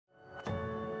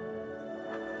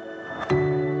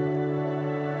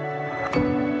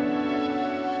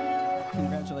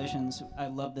congratulations. I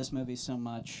love this movie so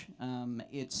much.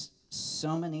 It's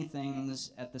so many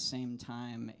things at the same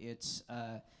time. It's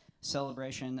a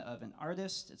celebration of an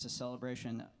artist. It's a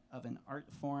celebration of an art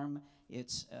form.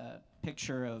 It's a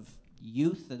picture of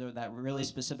youth, that really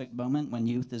specific moment when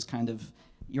youth is kind of,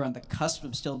 you're on the cusp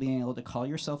of still being able to call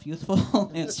yourself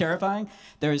youthful. It's terrifying.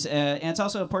 And it's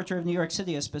also a portrait of New York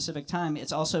City, a specific time.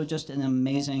 It's also just an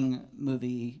amazing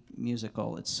movie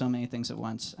musical. It's so many things at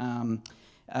once.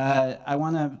 I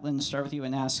want to, Lynn, start with you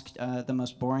and ask the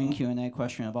most boring Q&A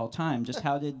question of all time. Just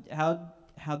how'd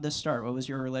this start? What was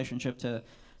your relationship to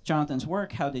Jonathan's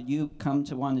work? How did you come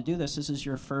to want to do this? This is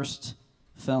your first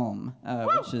film,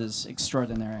 which is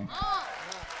extraordinary.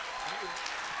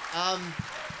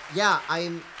 Yeah,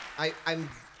 I'm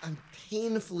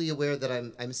painfully aware that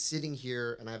I'm sitting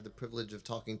here and I have the privilege of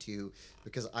talking to you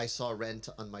because I saw Rent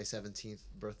on my 17th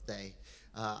birthday.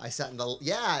 I sat in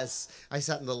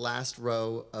the last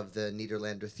row of the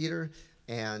Nederlander Theater,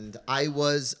 and I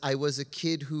was a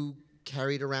kid who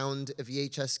carried around a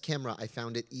VHS camera. I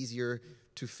found it easier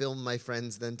to film my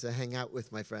friends than to hang out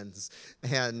with my friends,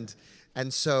 and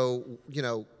so, you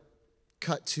know,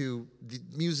 cut to the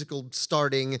musical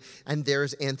starting, and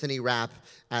there's Anthony Rapp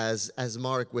as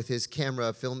Mark with his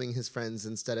camera filming his friends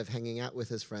instead of hanging out with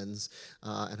his friends,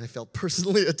 and I felt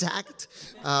personally attacked.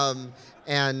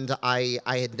 And I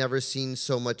had never seen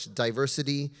so much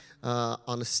diversity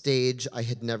on a stage. I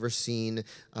had never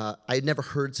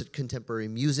heard such contemporary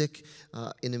music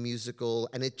in a musical,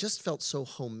 and it just felt so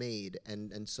homemade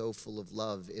and so full of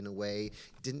love in a way.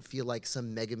 It didn't feel like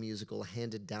some mega musical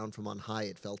handed down from on high.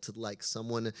 It felt like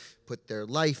someone put their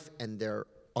life and their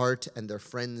art and their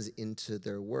friends into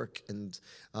their work, and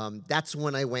that's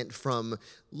when I went from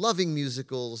loving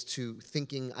musicals to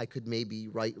thinking I could maybe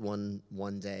write one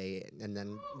day, and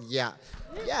then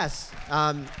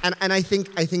and I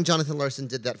think Jonathan Larson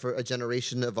did that for a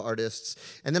generation of artists.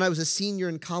 And then I was a senior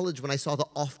in college when I saw the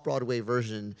off-Broadway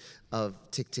version of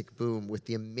Tick, Tick, Boom with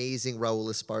the amazing Raul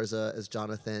Esparza as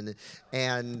Jonathan,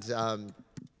 and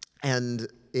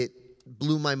it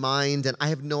blew my mind, and I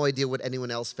have no idea what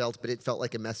anyone else felt, but it felt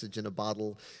like a message in a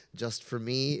bottle just for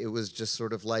me. It was just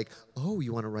sort of like, oh,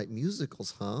 you want to write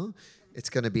musicals, huh? It's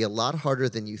going to be a lot harder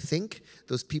than you think.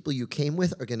 Those people you came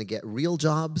with are going to get real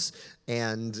jobs,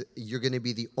 and you're going to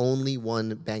be the only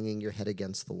one banging your head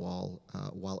against the wall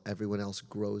while everyone else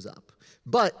grows up.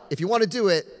 But if you want to do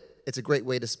it, it's a great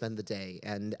way to spend the day,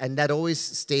 and that always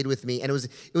stayed with me. And it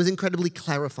was incredibly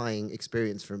clarifying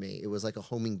experience for me. It was like a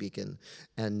homing beacon.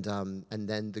 And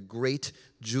then the great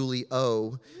Julie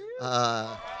O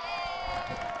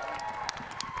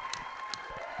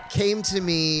came to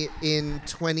me in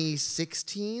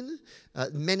 2016,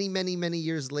 many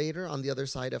years later, on the other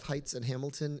side of Heights and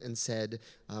Hamilton, and said,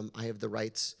 "I have the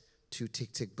rights to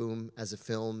Tick, Tick, Boom as a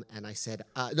film," and I said,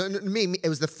 it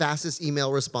was the fastest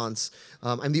email response.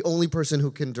 I'm the only person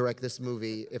who can direct this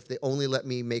movie. If they only let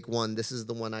me make one, this is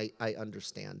the one I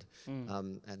understand.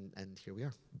 And here we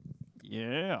are.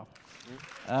 Yeah.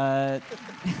 I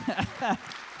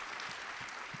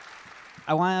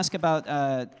want to ask about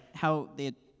how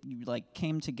you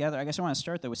came together. I guess I want to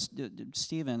start though with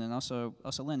Steven and also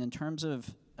Lynn in terms of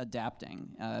adapting,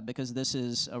 because this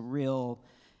is a real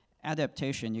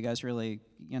adaptation. You guys really,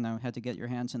 had to get your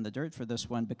hands in the dirt for this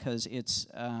one, because it's,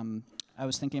 I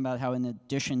was thinking about how in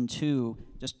addition to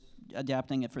just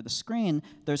adapting it for the screen,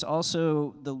 there's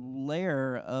also the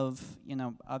layer of,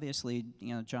 obviously,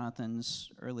 Jonathan's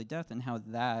early death and how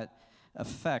that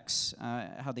affects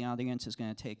how the audience is going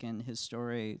to take in his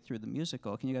story through the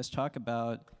musical. Can you guys talk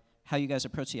about how you guys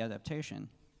approach the adaptation?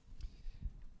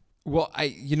 Well,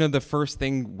 the first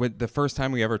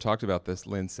time we ever talked about this,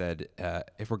 Lynn said,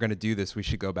 if we're going to do this, we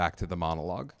should go back to the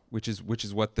monologue, which is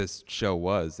what this show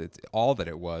was. It's all that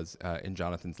it was in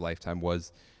Jonathan's lifetime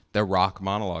was the rock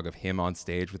monologue of him on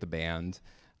stage with a band,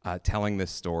 telling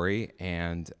this story,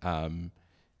 and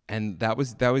that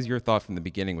was your thought from the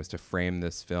beginning, was to frame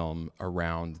this film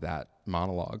around that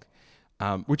monologue,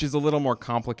 which is a little more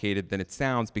complicated than it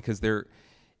sounds, because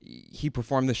he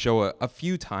performed the show a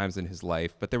few times in his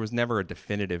life, but there was never a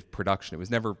definitive production. It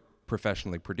was never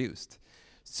professionally produced.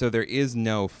 So there is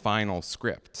no final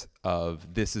script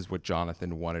of this is what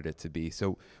Jonathan wanted it to be.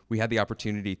 So we had the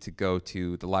opportunity to go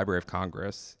to the Library of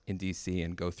Congress in DC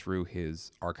and go through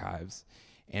his archives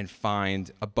and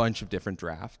find a bunch of different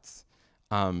drafts,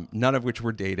 none of which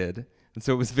were dated. And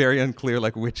so it was very unclear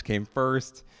which came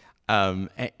first. And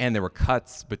there were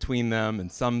cuts between them,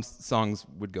 and some songs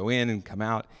would go in and come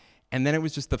out. And then it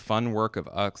was just the fun work of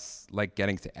us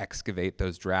getting to excavate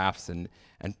those drafts and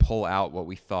pull out what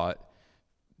we thought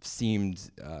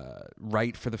seemed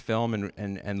right for the film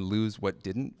and lose what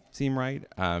didn't seem right.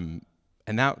 And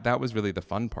that was really the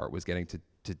fun part, was getting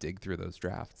to dig through those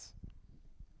drafts.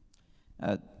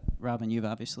 Robin, you've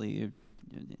obviously,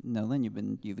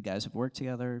 Lin, you guys have worked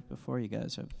together before. You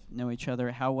guys know each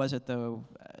other. How was it, though,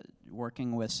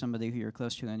 working with somebody who you're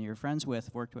close to and you're friends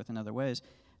with, worked with in other ways,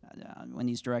 when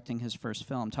he's directing his first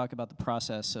film? Talk about the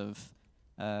process of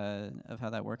how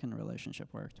that working relationship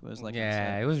worked. What was like?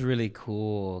 Yeah, it was really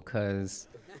cool, because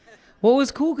well, it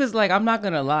was cool because, like, I'm not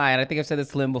gonna lie, and I think I've said this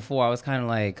to Lin before, I was kind of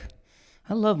like,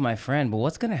 I love my friend, but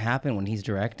what's gonna happen when he's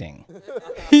directing?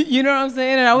 You know what I'm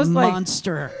saying? And I was like,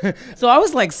 monster. So I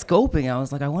was like scoping. I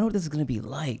was like, I wonder what this is gonna be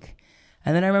like.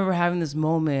 And then I remember having this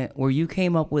moment where you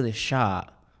came up with a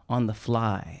shot on the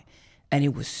fly, and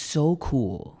it was so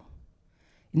cool.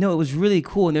 No, it was really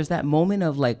cool. And there's that moment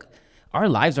of, like, our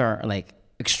lives are like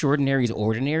extraordinary is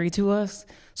ordinary to us.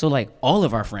 So, like, all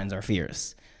of our friends are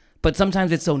fierce, but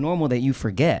sometimes it's so normal that you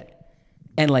forget.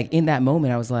 And, like, in that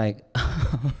moment, I was like,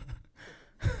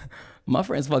 my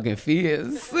friend's fucking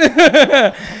fierce. You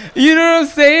know what I'm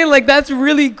saying? Like, that's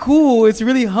really cool. It's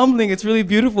really humbling. It's really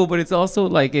beautiful, but it's also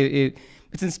like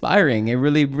it's inspiring. It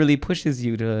really, really pushes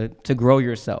you to grow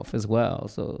yourself as well.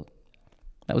 So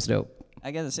that was dope.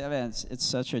 I gotta say, it's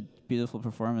such a beautiful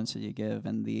performance that you give,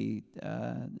 and the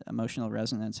emotional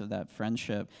resonance of that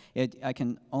friendship. I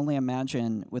can only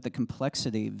imagine, with the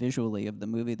complexity visually of the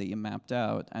movie that you mapped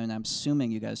out, I mean, I'm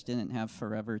assuming you guys didn't have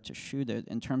forever to shoot it.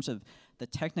 In terms of the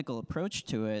technical approach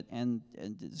to it, and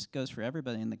this goes for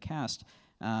everybody in the cast,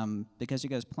 because you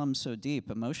guys plumbed so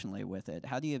deep emotionally with it.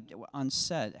 How do you, on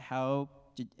set, how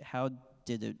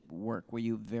did it work? Were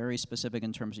you very specific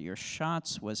in terms of your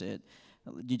shots?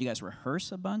 Did you guys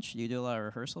rehearse a bunch? Did you do a lot of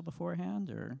rehearsal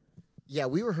beforehand, or? Yeah,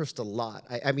 we rehearsed a lot.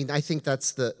 I mean, I think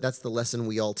that's the lesson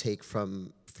we all take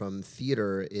from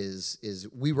theater is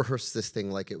we rehearse this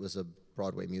thing like it was a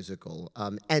Broadway musical,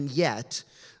 and yet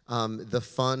the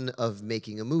fun of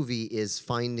making a movie is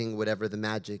finding whatever the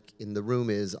magic in the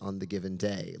room is on the given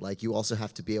day. Like, you also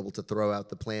have to be able to throw out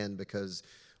the plan because,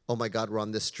 oh my God, we're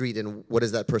on this street, and what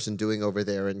is that person doing over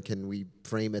there, and can we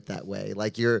frame it that way?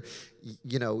 Like, you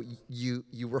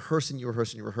rehearse and you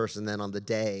rehearse and you rehearse, and then on the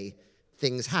day,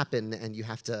 things happen, and you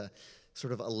have to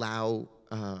sort of allow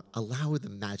the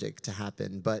magic to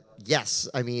happen. But yes,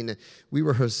 I mean, we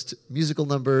rehearsed musical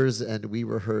numbers, and we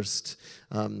rehearsed,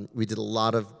 we did a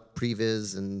lot of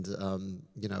previs, and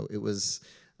it was.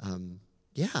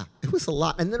 Yeah, it was a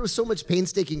lot. And there was so much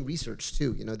painstaking research,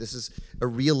 too. You know, this is a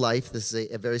real life. This is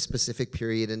a very specific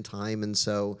period in time. And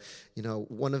so,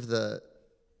 one of the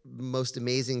most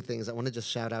amazing things, I want to just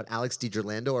shout out Alex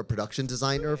DiGirlando, our production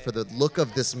designer, for the look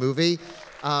of this movie.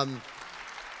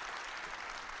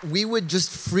 We would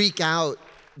just freak out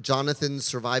Jonathan's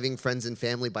surviving friends and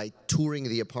family by touring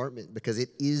the apartment, because it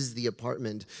is the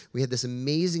apartment. We had this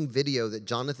amazing video that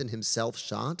Jonathan himself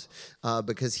shot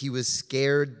because he was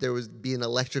scared there would be an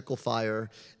electrical fire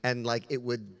and, like, it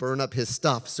would burn up his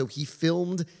stuff. So he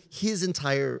filmed his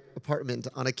entire apartment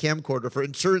on a camcorder for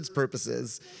insurance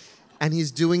purposes, and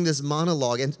he's doing this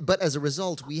monologue. But as a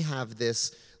result, we have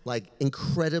this, like,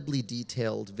 incredibly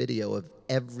detailed video of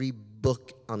every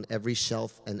book on every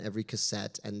shelf and every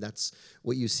cassette, and that's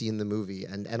what you see in the movie.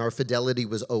 And our fidelity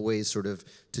was always sort of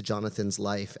to Jonathan's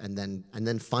life, and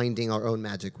then finding our own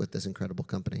magic with this incredible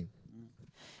company.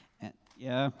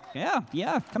 Yeah,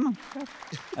 come on.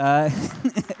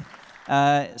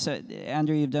 So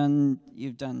Andrew, you've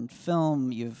done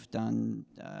film, you've done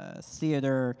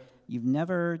theater. You've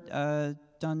never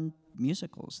done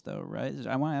musicals, though, right?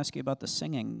 I want to ask you about the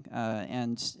singing,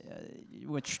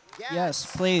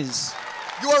 yes, please.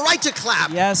 You are right to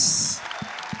clap. Yes,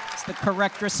 it's the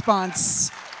correct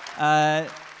response.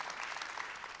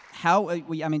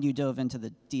 You dove into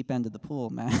the deep end of the pool,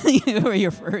 man. For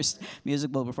your first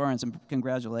musical performance, and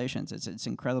congratulations. It's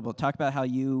incredible. Talk about how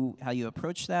you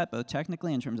approached that, both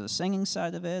technically in terms of the singing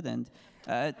side of it, and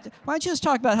why don't you just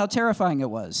talk about how terrifying it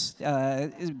was,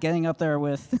 getting up there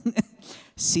with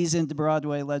seasoned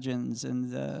Broadway legends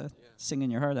and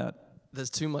singing your heart out. There's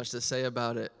too much to say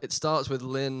about it. It starts with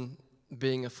Lin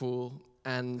being a fool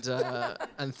and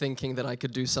thinking that I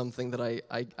could do something that I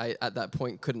at that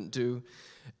point couldn't do.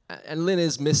 And Lin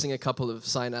is missing a couple of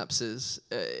synapses.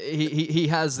 He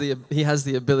has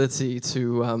the ability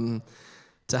to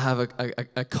have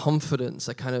a confidence,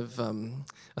 a kind of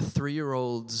a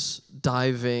 3-year-old's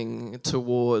diving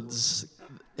towards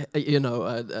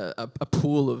a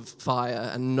pool of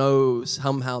fire and knows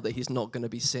somehow that he's not going to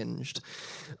be singed,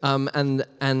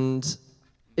 and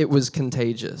it was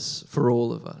contagious for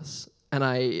all of us. And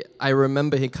I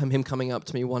remember him coming up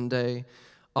to me one day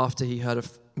after he heard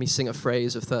me sing a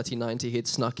phrase of 3090, he had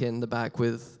snuck in the back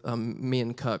with me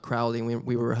and Kurt Crowley, and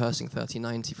we were rehearsing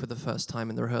 3090 for the first time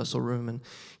in the rehearsal room, and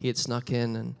he had snuck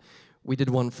in, and we did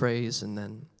one phrase, and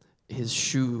then his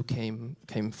shoe came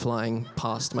flying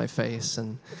past my face,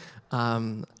 and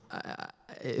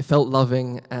it felt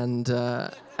loving, and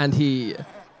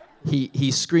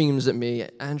he screams at me,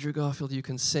 "Andrew Garfield, you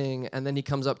can sing," and then he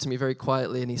comes up to me very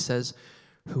quietly and he says,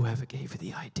 "Whoever gave you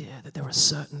the idea that there are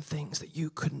certain things that you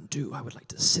couldn't do, I would like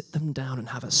to sit them down and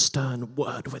have a stern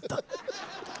word with them."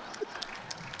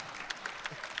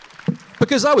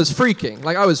 Because I was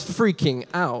freaking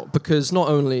out, because not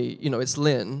only, it's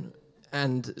Lin,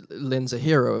 and Lin's a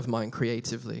hero of mine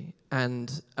creatively,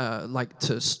 and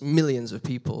to millions of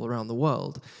people around the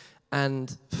world.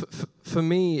 And for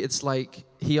me, it's like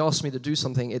he asked me to do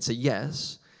something, it's a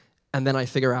yes, and then I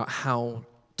figure out how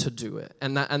to do it.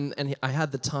 And I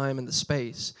had the time and the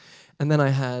space, and then I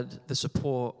had the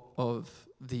support of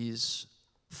these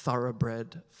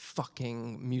thoroughbred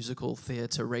fucking musical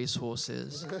theater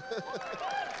racehorses.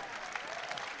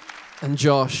 And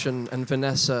Josh and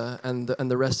Vanessa and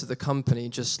the rest of the company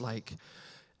just like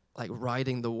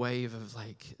riding the wave of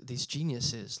these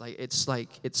geniuses.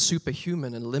 It's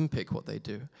superhuman and Olympic what they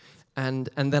do. And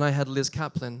then I had Liz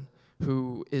Kaplan,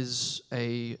 who is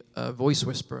a voice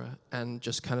whisperer, and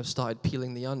just kind of started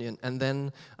peeling the onion. And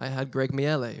then I had Greg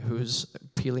Miele, who's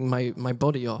peeling my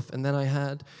body off. And then I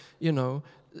had,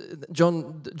 John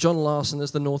Larson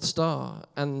as the North Star.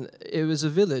 And it was a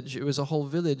village. It was a whole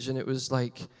village, and it was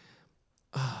like,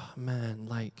 oh, man,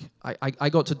 I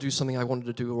got to do something I wanted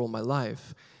to do all my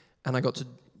life, and I got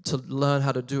to learn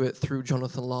how to do it through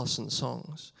Jonathan Larson's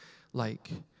songs.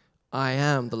 I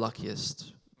am the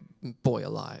luckiest boy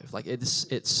alive.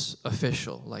 It's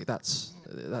official. That's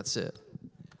it.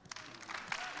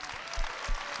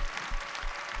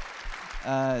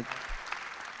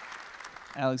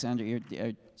 Alexandra,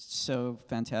 you're so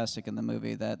fantastic in the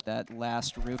movie. That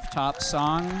last rooftop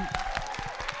song.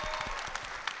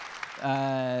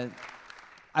 I'm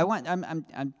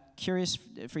curious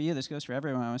for you. This goes for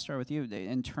everyone. I want to start with you.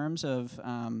 In terms of,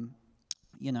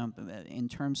 in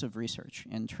terms of research,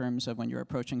 in terms of when you're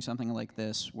approaching something like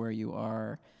this, where you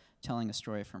are telling a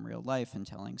story from real life and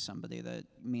telling somebody that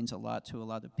means a lot to a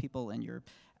lot of people, and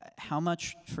how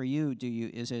much for you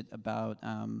is it about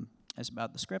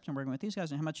the script and working with these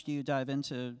guys, and how much do you dive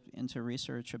into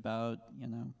research about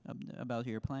about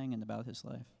who you're playing and about his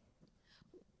life?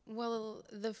 Well,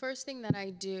 the first thing that I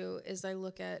do is I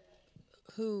look at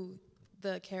who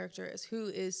the character is. Who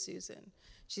is Susan?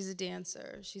 She's a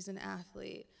dancer. She's an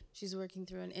athlete. She's working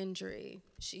through an injury.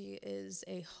 She is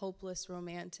a hopeless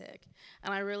romantic.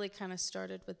 And I really kind of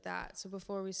started with that. So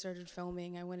before we started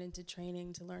filming, I went into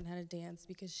training to learn how to dance,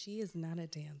 because she is not a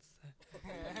dancer.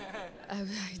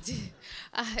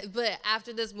 But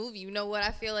after this movie, you know what?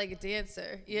 I feel like a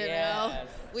dancer, you know?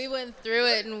 We went through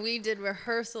it, and we did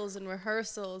rehearsals, and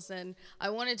I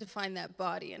wanted to find that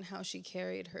body and how she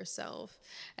carried herself.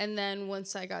 And then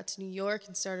once I got to New York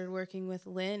and started working with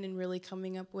Lin and really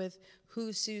coming up with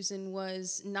who Susan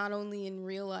was, not only in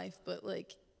real life, but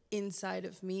inside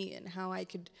of me, and how I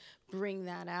could bring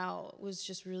that out was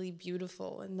just really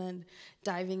beautiful. And then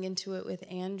diving into it with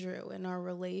Andrew and our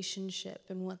relationship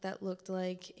and what that looked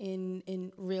like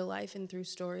in real life and through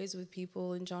stories with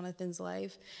people in Jonathan's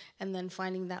life, and then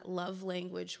finding that love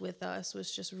language with us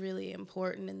was just really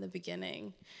important in the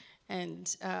beginning.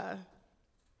 And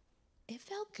it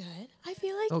felt good. I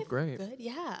feel like it great. felt good.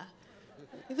 Yeah.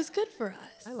 It was good for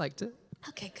us. I liked it.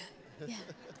 Okay, good. Yeah.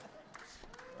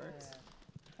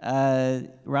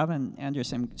 Robin, Andrew,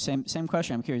 same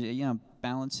question. I'm curious.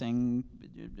 Balancing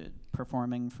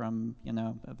performing from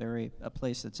a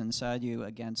place that's inside you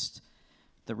against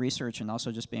the research, and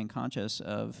also just being conscious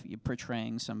of you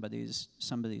portraying somebody's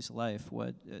life.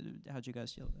 How'd you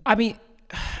guys deal with it? I mean,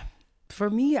 for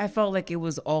me, I felt like it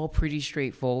was all pretty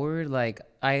straightforward.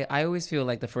 I always feel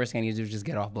like the first thing I need to do is just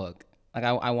get off book.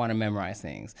 I want to memorize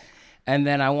things. And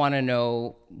then I want to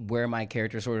know where my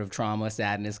character sort of trauma,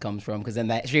 sadness comes from, because then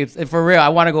that shapes, for real, I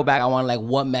want to go back. I want to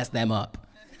what messed them up?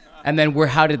 And then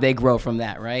how did they grow from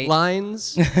that, right?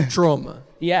 Lines, trauma.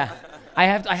 Yeah. I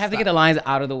have to get the lines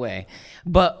out of the way.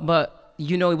 But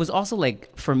it was also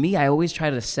for me, I always try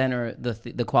to center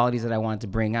the qualities that I wanted to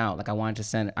bring out. I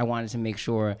wanted to make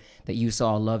sure that you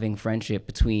saw a loving friendship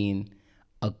between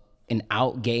an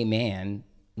out gay man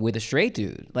with a straight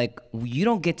dude. You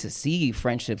don't get to see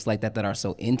friendships like that are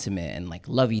so intimate and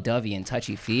lovey-dovey and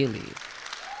touchy-feely.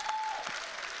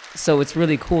 So it's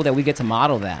really cool that we get to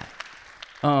model that.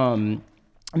 And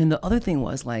then the other thing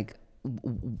was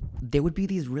there would be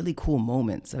these really cool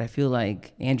moments that I feel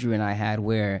like Andrew and I had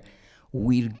where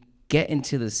we'd get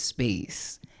into the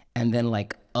space and then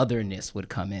like otherness would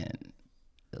come in.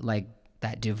 Like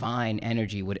that divine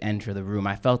energy would enter the room.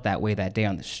 I felt that way that day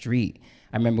on the street.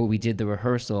 I remember we did the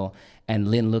rehearsal and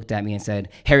Lin looked at me and said,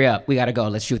 hurry up, we gotta go,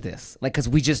 let's shoot this. Like, cause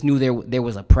we just knew there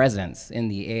was a presence in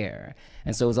the air.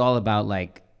 And so it was all about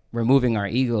like removing our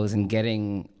egos and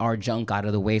getting our junk out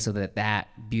of the way so that that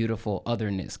beautiful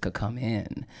otherness could come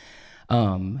in.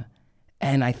 And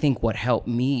I think what helped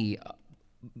me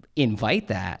invite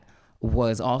that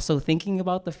was also thinking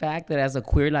about the fact that as a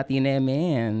queer Latina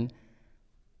man,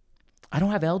 I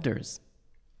don't have elders.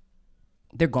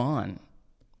 They're gone.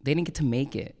 They didn't get to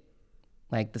make it.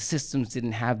 Like the systems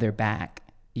didn't have their back,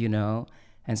 you know?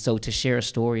 And so to share a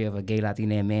story of a gay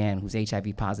Latina man who's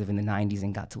HIV positive in the 90s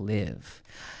and got to live,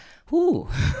 whoo,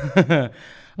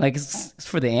 like it's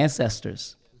for the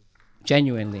ancestors,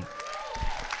 genuinely.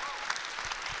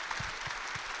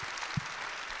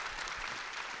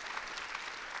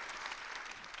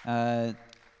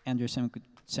 Andrew,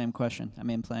 same question. I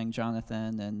mean, playing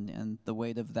Jonathan and the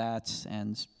weight of that,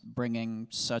 and bringing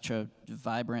such a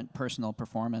vibrant personal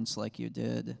performance like you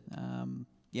did.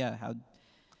 Yeah,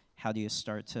 how do you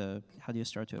start to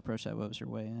approach that? What was your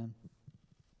way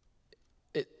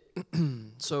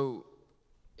in? So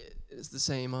it's the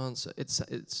same answer.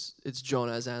 It's John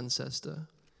as ancestor.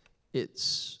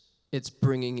 It's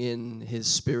bringing in his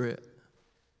spirit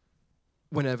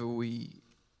whenever we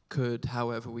could,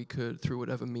 however we could, through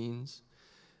whatever means.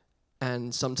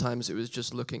 And sometimes it was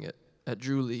just looking at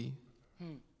Julie,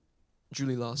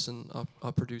 Julie Larson,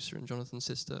 our producer, and Jonathan's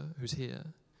sister, who's here,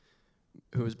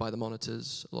 who was by the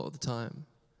monitors a lot of the time.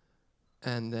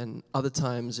 And then other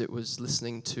times it was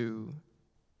listening to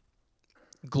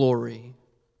Glory,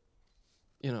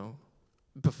 you know,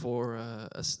 before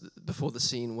the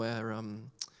scene where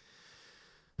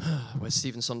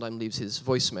Stephen Sondheim leaves his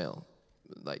voicemail.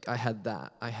 Like I had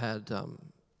that. I had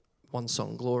one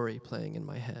song, Glory, playing in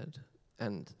my head.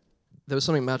 And there was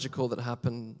something magical that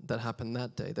happened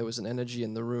that day. There was an energy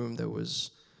in the room. There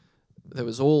was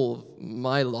all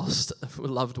my lost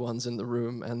loved ones in the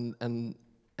room, and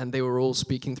they were all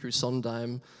speaking through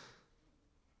Sondheim,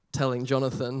 telling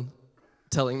Jonathan,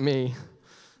 telling me,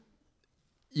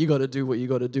 you got to do what you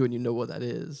got to do, and you know what that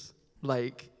is.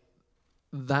 Like,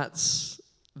 that's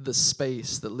the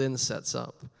space that Lin sets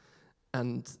up,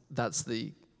 and that's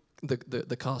the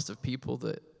cast of people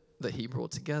that he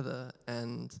brought together,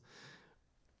 and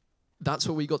that's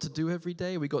what we got to do every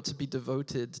day. We got to be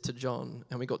devoted to John,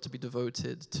 and we got to be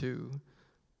devoted to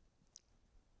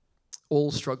all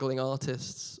struggling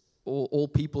artists, all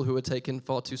people who were taken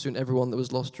far too soon, everyone that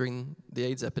was lost during the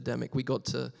AIDS epidemic. We got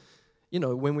to, you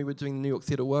know, when we were doing the New York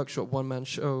Theater Workshop one-man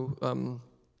show,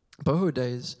 Boho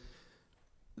Days,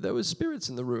 there was spirits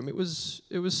in the room. It was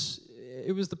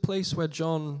the place where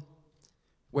John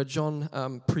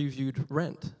previewed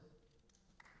Rent.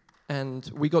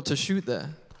 And we got to shoot there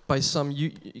by some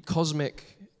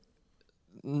cosmic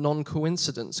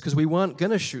non-coincidence, because we weren't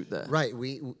going to shoot there. Right.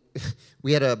 We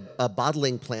had a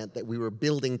bottling plant that we were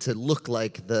building to look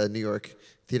like the New York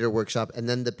Theater Workshop, and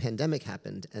then the pandemic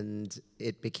happened, and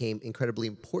it became incredibly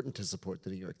important to support the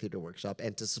New York Theater Workshop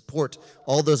and to support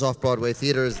all those off-Broadway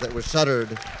theaters that were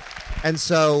shuttered. And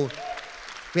so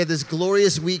we had this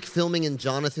glorious week filming in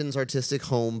Jonathan's artistic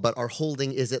home, but our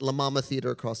holding is at La Mama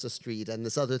Theater across the street and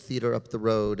this other theater up the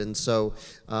road. And so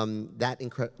but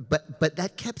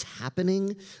that kept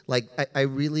happening. Like I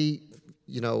really,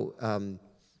 you know,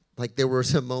 like there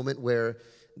was a moment where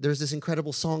there's this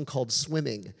incredible song called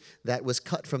Swimming that was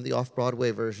cut from the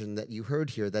off-Broadway version that you heard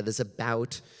here that is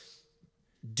about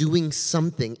doing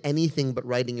something, anything but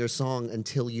writing your song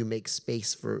until you make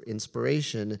space for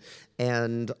inspiration.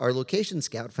 And our location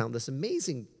scout found this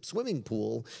amazing swimming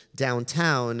pool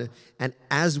downtown. And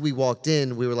as we walked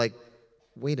in, we were like,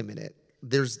 wait a minute,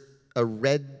 there's a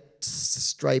red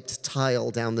striped tile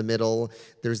down the middle.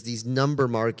 There's these number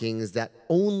markings that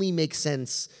only make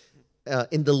sense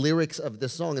in the lyrics of the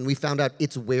song, and we found out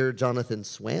it's where Jonathan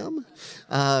swam.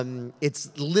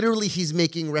 It's literally he's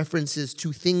making references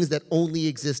to things that only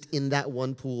exist in that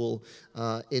one pool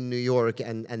in New York,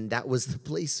 and that was the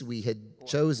place we had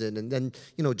chosen. And then,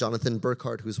 you know, Jonathan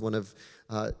Burkhart, who's one of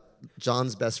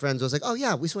John's best friends, was like, oh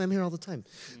yeah, we swam here all the time.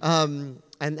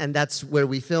 And that's where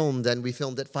we filmed, and we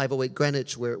filmed at 508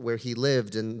 Greenwich, where he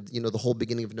lived, and you know the whole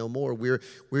beginning of No More.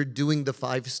 We're doing the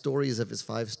 5 stories of his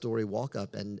 5-story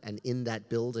walk-up, and in that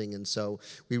building, and so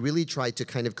we really tried to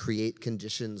kind of create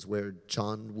conditions where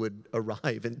John would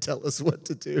arrive and tell us what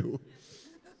to do.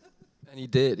 And he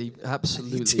did. He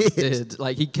absolutely did.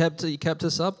 Like he kept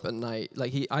us up at night.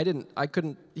 Like he didn't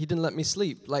let me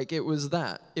sleep. Like it was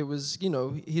that. It was, you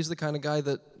know, he's the kind of guy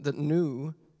that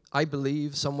knew, I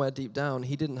believe somewhere deep down,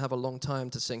 he didn't have a long time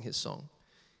to sing his song.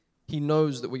 He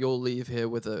knows that we all leave here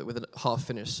with a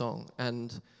half-finished song.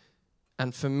 And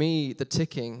for me, the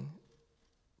ticking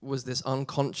was this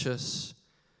unconscious,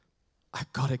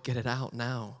 I've got to get it out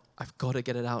now. I've got to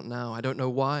get it out now. I don't know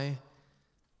why.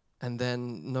 And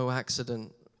then no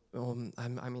accident.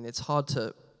 I mean, it's hard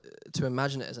to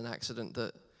imagine it as an accident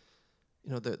that, you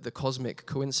know, the cosmic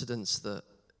coincidence that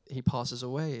he passes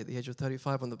away at the age of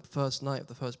 35 on the first night of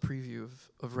the first preview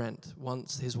of Rent.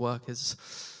 Once his work has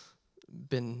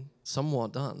been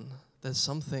somewhat done, there's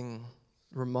something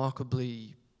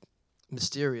remarkably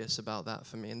mysterious about that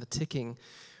for me. And the ticking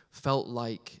felt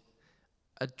like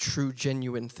a true,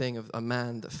 genuine thing of a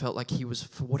man that felt like he was,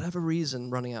 for whatever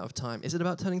reason, running out of time. Is it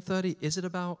about turning 30? Is it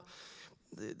about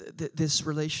this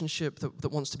relationship that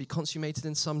wants to be consummated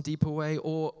in some deeper way?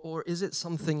 Or is it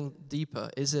something deeper?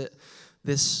 Is it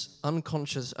this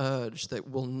unconscious urge that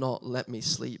will not let me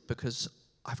sleep because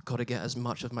I've got to get as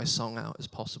much of my song out as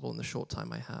possible in the short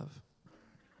time I have?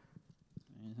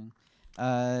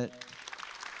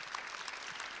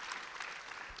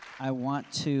 I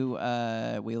want to,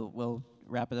 we'll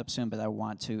wrap it up soon, but I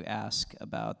want to ask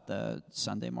about the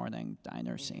Sunday morning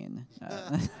diner scene.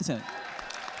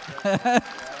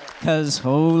 Because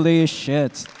holy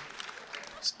shit.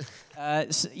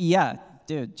 Yeah,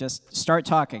 dude, just start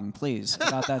talking, please,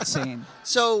 about that scene.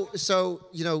 So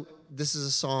you know, this is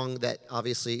a song that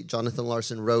obviously Jonathan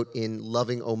Larson wrote in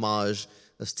loving homage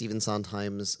of Stephen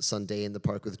Sondheim's Sunday in the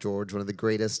Park with George, one of the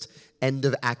greatest end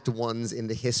of act ones in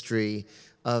the history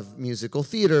of musical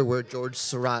theater, where George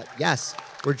Seurat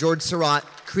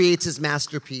creates his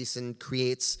masterpiece and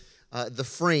creates the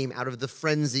frame out of the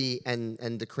frenzy and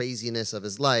the craziness of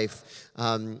his life.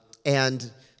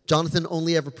 And Jonathan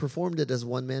only ever performed it as a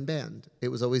one-man band. It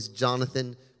was always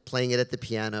Jonathan playing it at the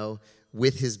piano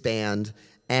with his band.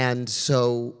 And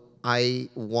so I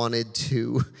wanted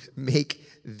to make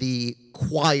the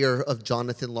choir of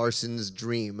Jonathan Larson's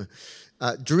dreams.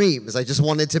 I just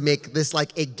wanted to make this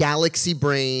like a galaxy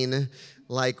brain,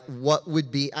 like what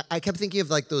would be, I kept thinking of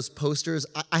like those posters.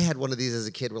 I had one of these as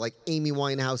a kid where like Amy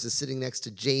Winehouse is sitting next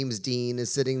to James Dean,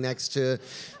 is sitting next to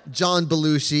John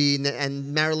Belushi,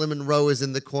 and Marilyn Monroe is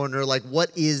in the corner. Like,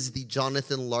 what is the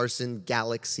Jonathan Larson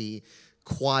galaxy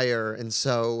choir? And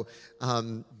so,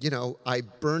 you know, I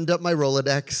burned up my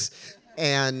Rolodex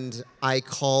and I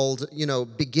called, you know,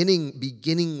 beginning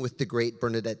with the great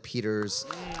Bernadette Peters.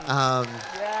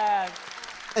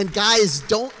 And guys,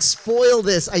 don't spoil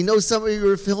this. I know some of you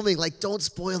were filming. Like, don't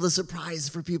spoil the surprise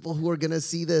for people who are going to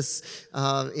see this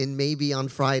in maybe on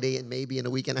Friday and maybe in a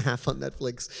week and a half on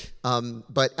Netflix.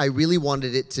 But I really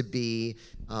wanted it to be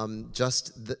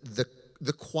just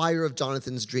the choir of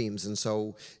Jonathan's dreams. And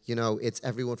so, you know, it's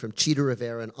everyone from Cheetah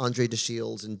Rivera and Andre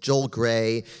DeShields and Joel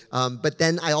Grey. But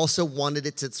then I also wanted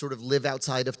it to sort of live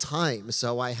outside of time.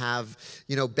 So I have,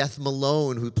 you know, Beth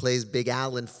Malone, who plays Big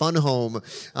Al in Fun Home.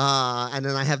 And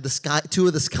then I have two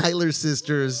of the Schuyler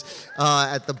sisters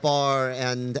at the bar,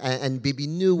 and Bibi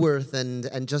Newworth,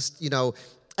 and just, you know,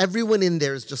 everyone in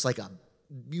there is just like a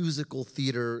musical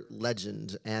theater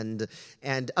legend, and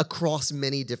across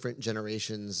many different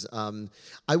generations.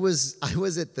 I was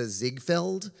at the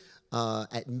Ziegfeld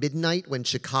at midnight when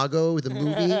Chicago, the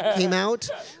movie, came out.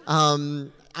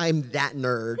 I'm that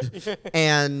nerd.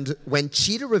 And when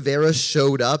Cheetah Rivera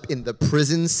showed up in the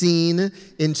prison scene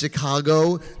in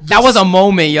Chicago, that was a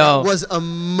moment, yo. That was a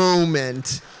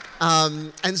moment.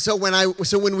 And so when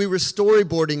we were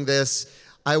storyboarding this,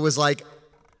 I was like,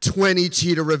 20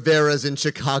 Cheetah Riveras in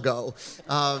Chicago.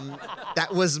 That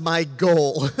was my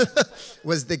goal,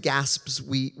 was the gasps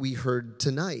we heard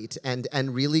tonight,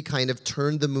 and really kind of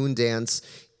turned the Moon Dance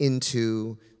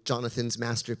into Jonathan's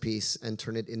masterpiece and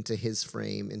turn it into his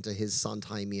frame, into his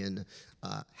Sondheimian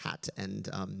hat. And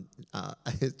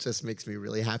it just makes me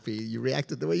really happy you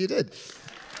reacted the way you did.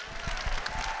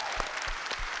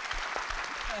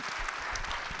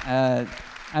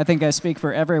 I think I speak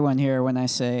for everyone here when I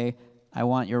say, I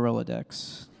want your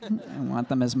Rolodex. I want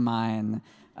them as mine.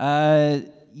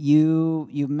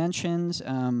 You mentioned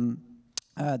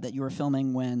that you were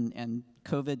filming and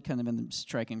COVID kind of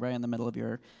striking right in the middle of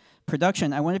your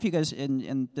production. I wonder if you guys,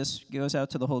 and this goes out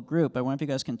to the whole group, I wonder if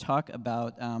you guys can talk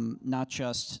about not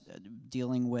just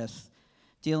dealing with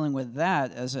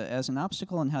that as an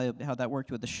obstacle and how that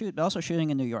worked with the shoot, but also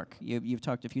shooting in New York. You've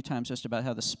talked a few times just about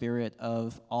how the spirit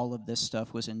of all of this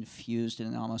stuff was infused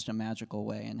in almost a magical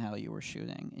way in how you were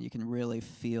shooting. And you can really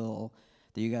feel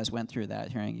that you guys went through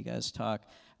that, hearing you guys talk.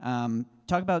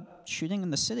 Talk about shooting in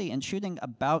the city and shooting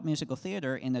about musical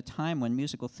theater in a time when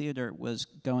musical theater was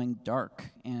going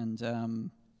dark.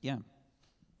 And yeah.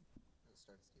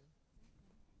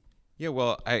 Yeah,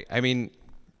 well, I mean,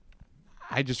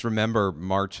 I just remember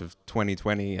March of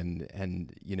 2020,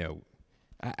 and you know,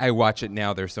 I watch it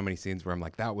now. There's so many scenes where I'm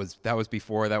like, that was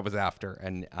before, that was after,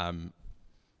 and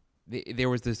there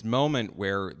was this moment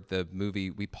where the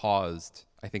movie, we paused,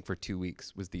 I think for 2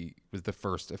 weeks, was the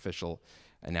first official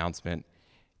announcement,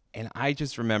 and I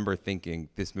just remember thinking,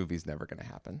 this movie's never going to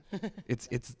happen.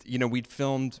 it's you know, we'd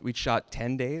shot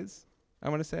 10 days, I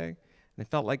want to say, and it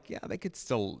felt like, yeah, they could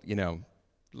still, you know,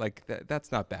 like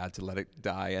that's not bad to let it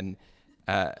die, and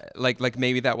like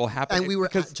maybe that will happen. And we were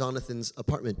at Jonathan's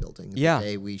apartment building the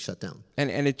day we shut down. And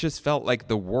it just felt like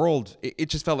the world, it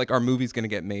just felt like our movie's going to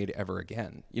get made ever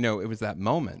again. You know, it was that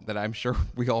moment that I'm sure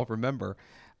we all remember,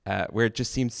 where it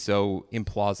just seemed so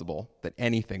implausible that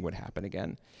anything would happen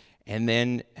again. And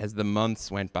then as the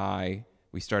months went by,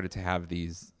 we started to have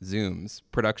these Zooms,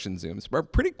 production Zooms, where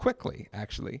pretty quickly,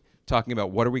 actually, talking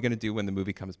about what are we going to do when the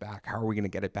movie comes back? How are we going to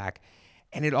get it back?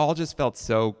 And it all just felt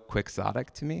so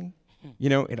quixotic to me. You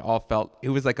know, it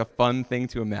was like a fun thing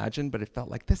to imagine, but it felt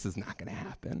like this is not going to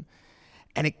happen.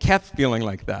 And it kept feeling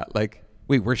like that. Like,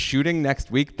 wait, we're shooting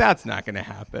next week? That's not going to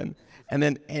happen. And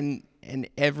then, and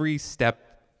every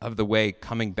step of the way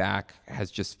coming back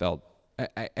has just felt,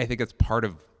 I think it's part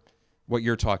of what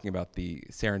you're talking about, the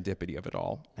serendipity of it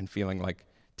all, and feeling like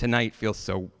tonight feels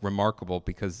so remarkable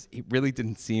because it really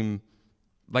didn't seem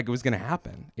like it was going to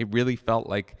happen. It really felt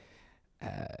like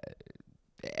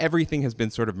everything has been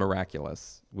sort of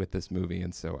miraculous with this movie,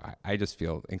 and so I just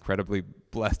feel incredibly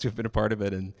blessed to have been a part of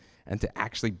it, and to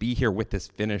actually be here with this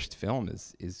finished film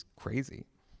is crazy.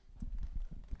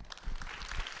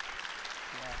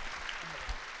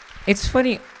 It's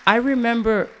funny, I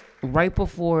remember right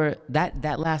before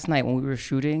that last night when we were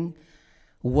shooting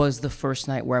was the first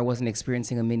night where I wasn't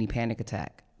experiencing a mini panic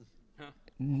attack.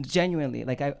 Genuinely,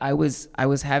 like I was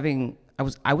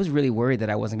really worried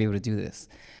that I wasn't gonna be able to do this.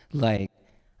 Like,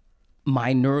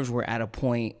 my nerves were at a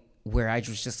point where I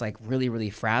was just like really, really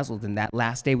frazzled. And that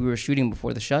last day we were shooting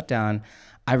before the shutdown,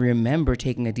 I remember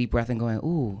taking a deep breath and going,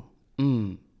 ooh,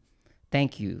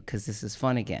 thank you, because this is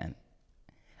fun again.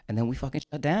 And then we fucking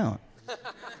shut down.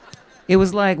 It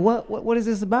was like, what is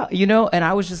this about? You know? And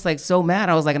I was just like so mad.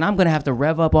 I was like, and I'm gonna have to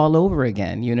rev up all over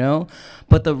again, you know?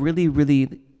 But the really,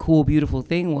 really cool, beautiful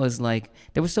thing was like,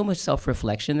 there was so much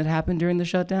self-reflection that happened during the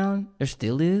shutdown. There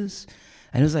still is.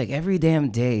 And it was like every damn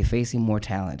day facing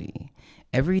mortality,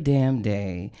 every damn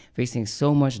day facing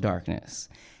so much darkness.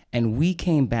 And we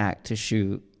came back to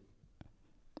shoot,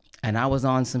 and I was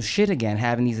on some shit again,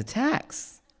 having these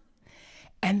attacks.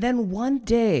 And then one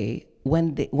day,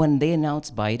 when they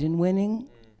announced Biden winning,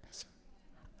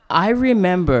 I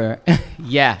remember,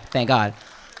 yeah, thank God.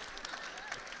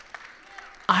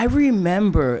 I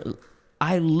remember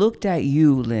I looked at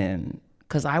you, Lin,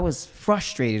 because I was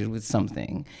frustrated with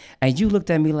something. And you looked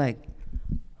at me like,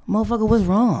 motherfucker, what's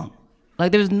wrong?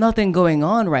 Like, there's nothing going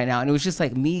on right now. And it was just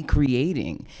like me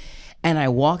creating. And I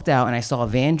walked out and I saw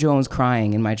Van Jones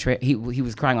crying in my he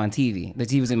was crying on TV. The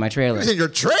TV was in my trailer. He was in your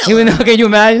trailer? Can you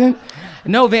imagine?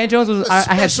 No, Van Jones was...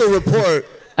 I had report.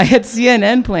 I had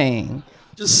CNN playing.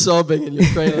 Just sobbing in your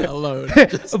trailer alone.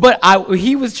 But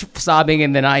he was sobbing,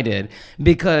 and then I did,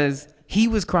 because he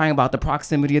was crying about the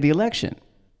proximity of the election.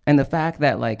 And the fact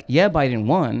that, like, yeah, Biden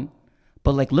won,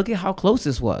 but, like, look at how close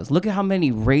this was. Look at how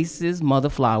many racist mother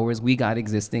flowers we got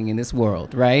existing in this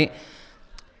world, right?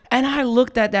 And I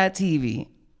looked at that TV,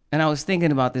 and I was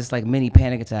thinking about this, like, mini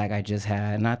panic attack I just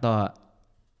had, and I thought,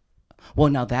 well,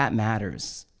 now that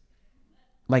matters.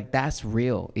 Like, that's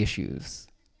real issues.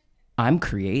 I'm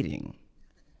creating.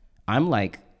 I'm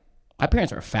like, my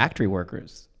parents are factory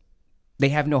workers. They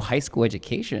have no high school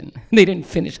education. They didn't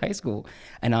finish high school.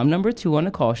 And I'm number 2 on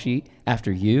the call sheet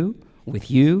after you, with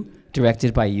you,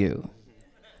 directed by you.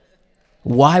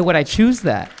 Why would I choose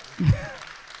that?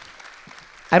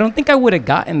 I don't think I would have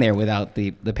gotten there without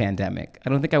the pandemic. I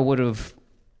don't think I would have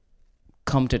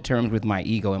come to terms with my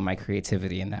ego and my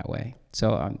creativity in that way.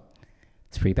 So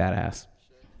it's pretty badass.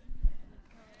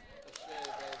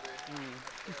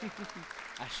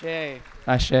 Ashe.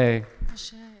 Ashe.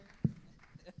 Ashe.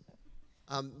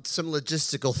 Some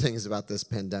logistical things about this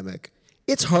pandemic.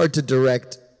 It's hard to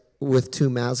direct with 2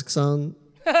 masks on.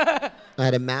 I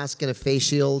had a mask and a face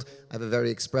shield. I have a very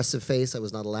expressive face. I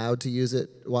was not allowed to use it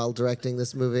while directing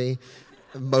this movie.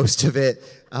 Most of it,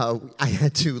 I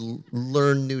had to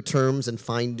learn new terms and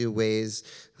find new ways.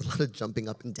 A lot of jumping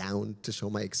up and down to show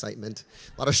my excitement.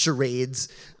 A lot of charades.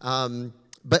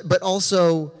 But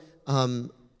also,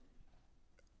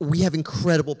 we have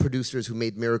incredible producers who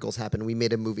made miracles happen. We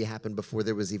made a movie happen before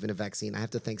there was even a vaccine. I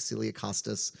have to thank Celia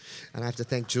Costas, and I have to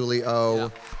thank Julie O. Yeah.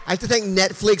 I have to thank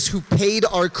Netflix, who paid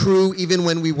our crew even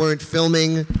when we weren't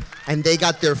filming, and they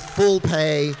got their full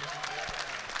pay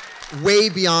way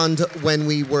beyond when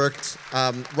we worked,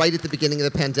 right at the beginning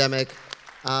of the pandemic.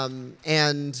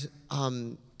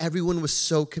 Everyone was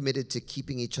so committed to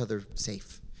keeping each other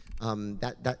safe.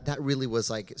 That really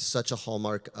was like such a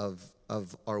hallmark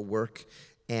of our work.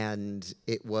 And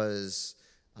it was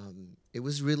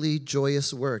really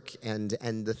joyous work, and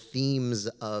the themes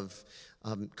of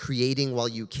creating while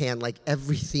you can, like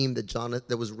every theme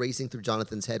that was racing through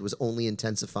Jonathan's head was only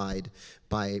intensified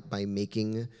by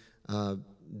making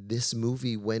this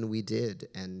movie when we did,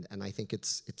 and I think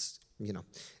it's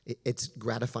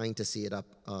gratifying to see it up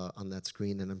on that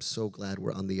screen, and I'm so glad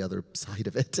we're on the other side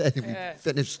of it and we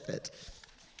finished it.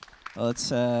 Well,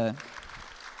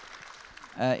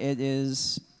 it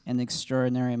is an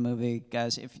extraordinary movie,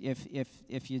 guys.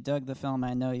 If you dug the film,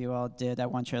 I know you all did. I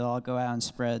want you to all go out and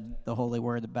spread the holy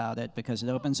word about it, because it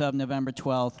opens up November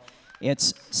 12th.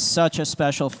 It's such a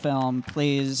special film.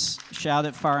 Please shout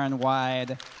it far and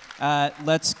wide.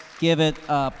 Let's give it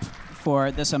up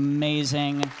for this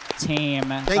amazing team.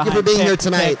 Thank you for being here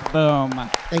tonight. Boom.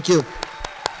 Thank you.